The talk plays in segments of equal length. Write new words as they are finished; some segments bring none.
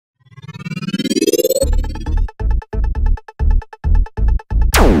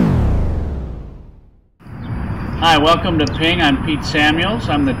Hi, welcome to Ping. I'm Pete Samuels.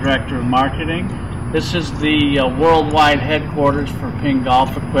 I'm the Director of Marketing. This is the worldwide headquarters for Ping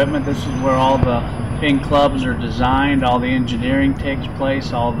Golf Equipment. This is where all the Ping clubs are designed, all the engineering takes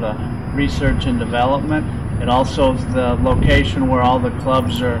place, all the research and development. It also is the location where all the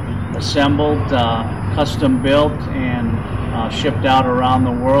clubs are assembled, custom built, and shipped out around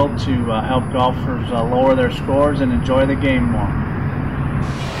the world to help golfers lower their scores and enjoy the game more.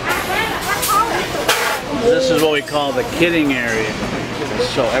 This is what we call the kitting area.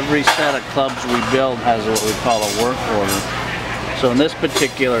 So every set of clubs we build has what we call a work order. So in this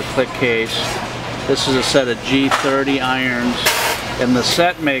particular click case, this is a set of G30 irons, and the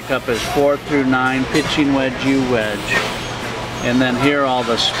set makeup is 4 through 9, pitching wedge, U-wedge. And then here are all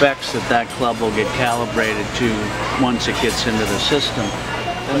the specs that club will get calibrated to once it gets into the system.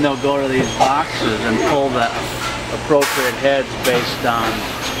 Then they'll go to these boxes and pull the appropriate heads based on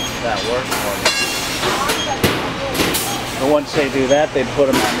that work order. And once they do that, they put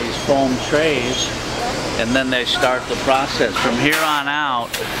them on these foam trays, and then they start the process. From here on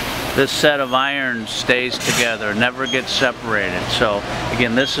out, this set of irons stays together, never gets separated. So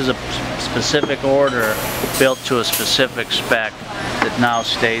again, this is a specific order built to a specific spec that now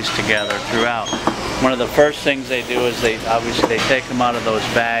stays together throughout. One of the first things they do is they take them out of those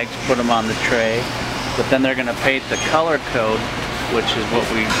bags, put them on the tray, but then they're going to paint the color code, which is what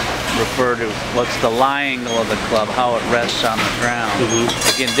we refer to, what's the lie angle of the club, how it rests on the ground.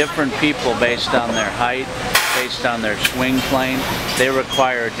 Again, different people, based on their height, based on their swing plane, they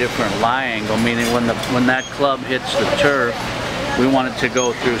require a different lie angle, meaning when that club hits the turf, we want it to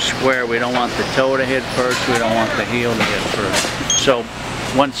go through square. We don't want the toe to hit first, we don't want the heel to hit first. So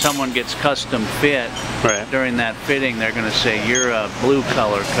once someone gets custom fit, during that fitting, they're going to say, you're a blue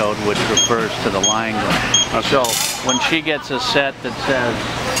color code, which refers to the lie angle. So when she gets a set that says,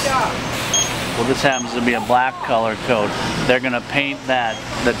 well, this happens to be a black color code, they're going to paint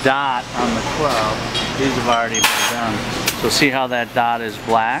the dot on the club. These have already been done. So see how that dot is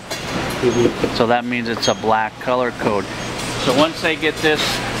black? So that means it's a black color code. So once they get this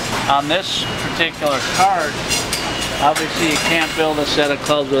on this particular cart, obviously you can't build a set of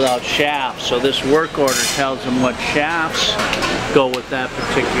clubs without shafts, so this work order tells them what shafts go with that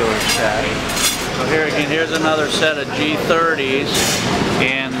particular set. So here again, here's another set of G30s,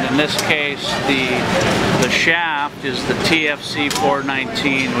 and in this case the shaft is the TFC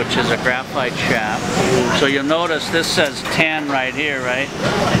 419, which is a graphite shaft. So you'll notice this says 10 right here, right?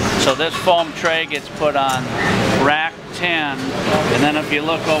 So this foam tray gets put on rack 10, and then if you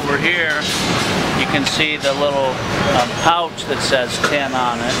look over here, you can see the little pouch that says 10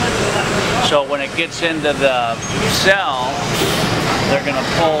 on it. So when it gets into the cell, they're going to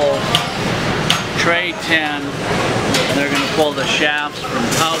pull tray 10, and they're going to pull the shafts from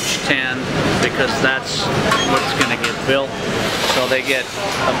pouch 10, because that's what's going to get built. So they get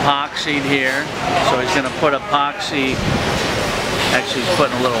epoxied here. So he's going to put epoxy, actually he's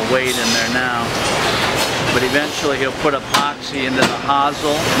putting a little weight in there now. But eventually he'll put epoxy into the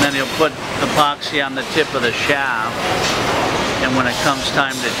hosel, and then he'll put epoxy on the tip of the shaft. And when it comes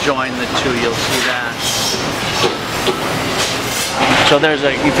time to join the two, you'll see that. So there's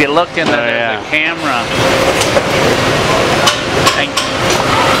a, if you look in there, there's a camera.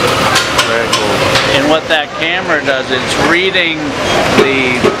 Very cool. And what that camera does, it's reading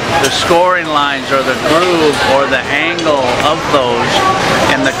the scoring lines or the groove or the angle of those,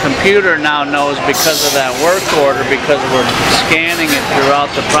 and the computer now knows, because of that work order, because we're scanning it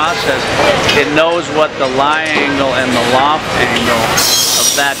throughout the process, it knows what the lie angle and the loft angle of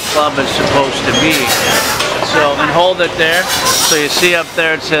that club is supposed to be. So, and hold it there. So you see up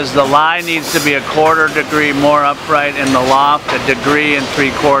there it says the lie needs to be 1/4 degree more upright, and the loft 1 degree and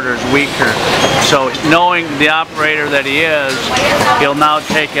 3/4 weaker. So knowing the operator that he is, he'll now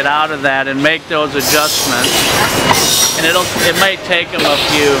take it out of that and make those adjustments. And it may take him a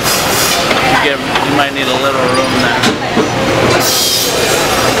few. You might need a little room there.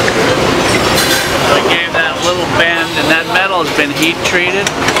 So I gave that little bend, and that metal has been heat treated,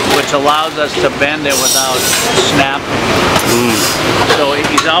 which allows us to bend it without snapping. So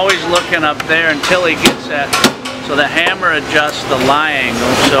he's always looking up there until he gets that. So the hammer adjusts the lie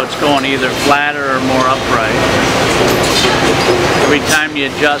angle, so it's going either flatter or more upright. Every time you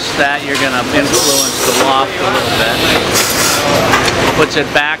adjust that, you're going to influence the loft a little bit. Puts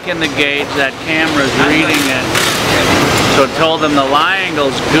it back in the gauge, that camera's reading it. So it told him the lie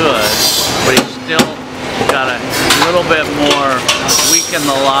angle's good, but he's still got a little bit more, weaken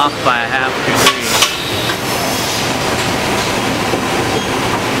the loft by 1/2 degree.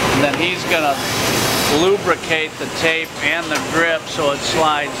 And then he's going to lubricate the tape and the grip so it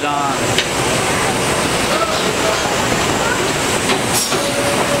slides on.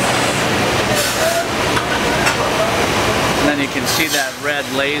 then you can see that red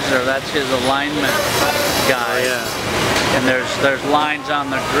laser, that's his alignment guide. Oh, yeah. And there's lines on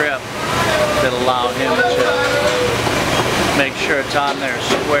the grip that allow him to make sure it's on there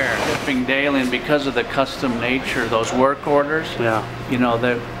square. Shipping daily, and because of the custom nature, those work orders, yeah, you know,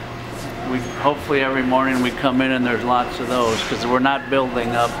 we hopefully every morning we come in and there's lots of those, because we're not building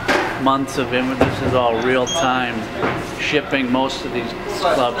up months of inventory. This is all real time shipping. Most of these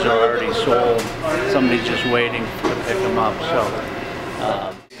clubs are already sold. Somebody's just waiting to pick them up.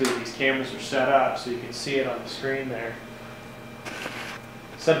 So these cameras are set up so you can see it on the screen there.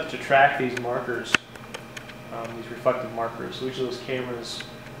 Set up to track these markers, these reflective markers. So each of those cameras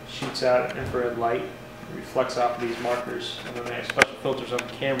shoots out infrared light, reflects off of these markers, and then they have special filters on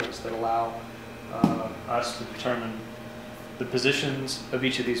the cameras that allow us to determine the positions of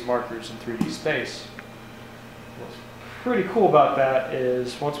each of these markers in 3D space. What's pretty cool about that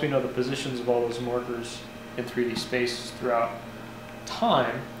is once we know the positions of all those markers in 3D space throughout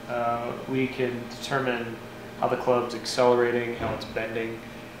time, we can determine how the club's accelerating, how it's bending,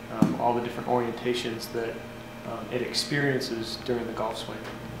 all the different orientations that it experiences during the golf swing.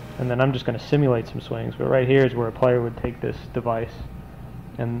 And then I'm just going to simulate some swings, but right here is where a player would take this device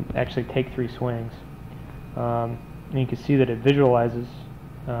and actually take 3 swings. And you can see that it visualizes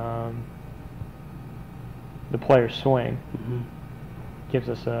the player's swing. Gives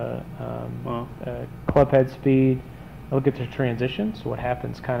us a club head speed, a look at the transition, so what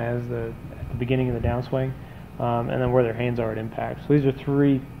happens kind of at the beginning of the downswing, and then where their hands are at impact. So these are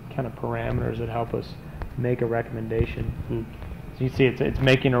 3 kind of parameters that help us make a recommendation. So you see it's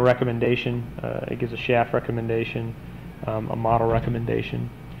making a recommendation. It gives a shaft recommendation, a model recommendation.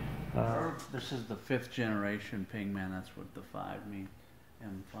 this is the 5th generation Pingman. That's what the 5 means,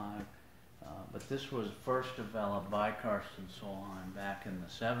 M5. But this was first developed by Karsten Solheim back in the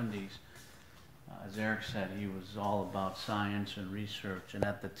 70s. As Eric said, he was all about science and research, and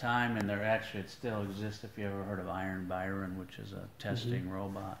at the time, and there actually it still exists, if you ever heard of Iron Byron, which is a testing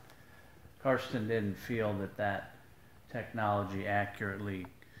robot. Karsten didn't feel that that technology accurately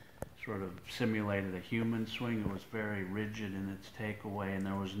sort of simulated a human swing. It was very rigid in its takeaway, and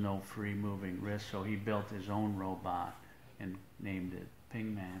there was no free moving wrist, so he built his own robot and named it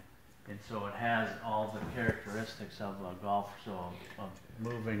Pingman. And so it has all the characteristics of a golf, so a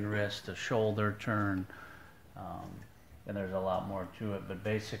moving wrist, a shoulder turn, and there's a lot more to it. But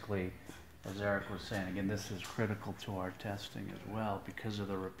basically, as Eric was saying, again, this is critical to our testing as well because of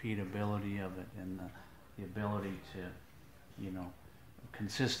the repeatability of it and the ability to, you know,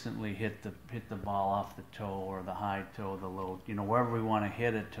 consistently hit the ball off the toe or the high toe, the low, you know, wherever we want to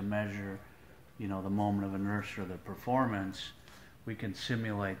hit it to measure, you know, the moment of inertia or the performance. We can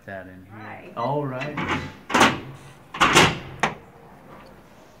simulate that in here. Right. All right.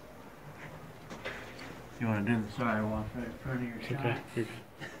 You want to do this? Sorry, I walked right in front of your shot. Okay. You're good.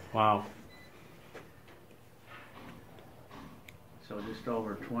 Wow. So just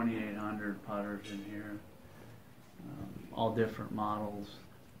over 2,800 putters in here, all different models.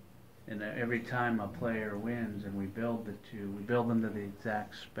 And every time a player wins, and we build them to the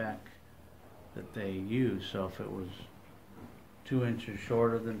exact spec that they use. So if it was 2 inches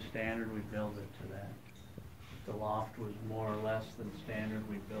shorter than standard, we build it to that. If the loft was more or less than standard,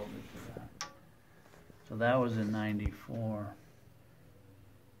 we build it to that. So that was in '94.